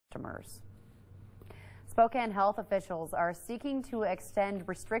customers. Spokane health officials are seeking to extend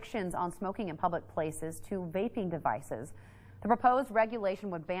restrictions on smoking in public places to vaping devices. The proposed regulation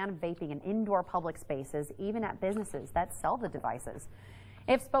would ban vaping in indoor public spaces, even at businesses that sell the devices.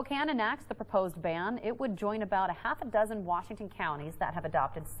 If Spokane enacts the proposed ban, it would join about a half a dozen Washington counties that have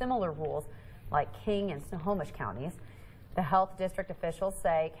adopted similar rules, like King and Snohomish counties. The health district officials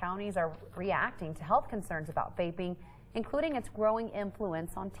say counties are reacting to health concerns about vaping, including its growing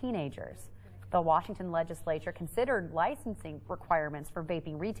influence on teenagers. The Washington legislature considered licensing requirements for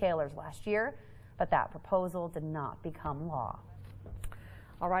vaping retailers last year, but that proposal did not become law.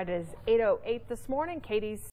 All right, it is 8:08 this morning. Katie's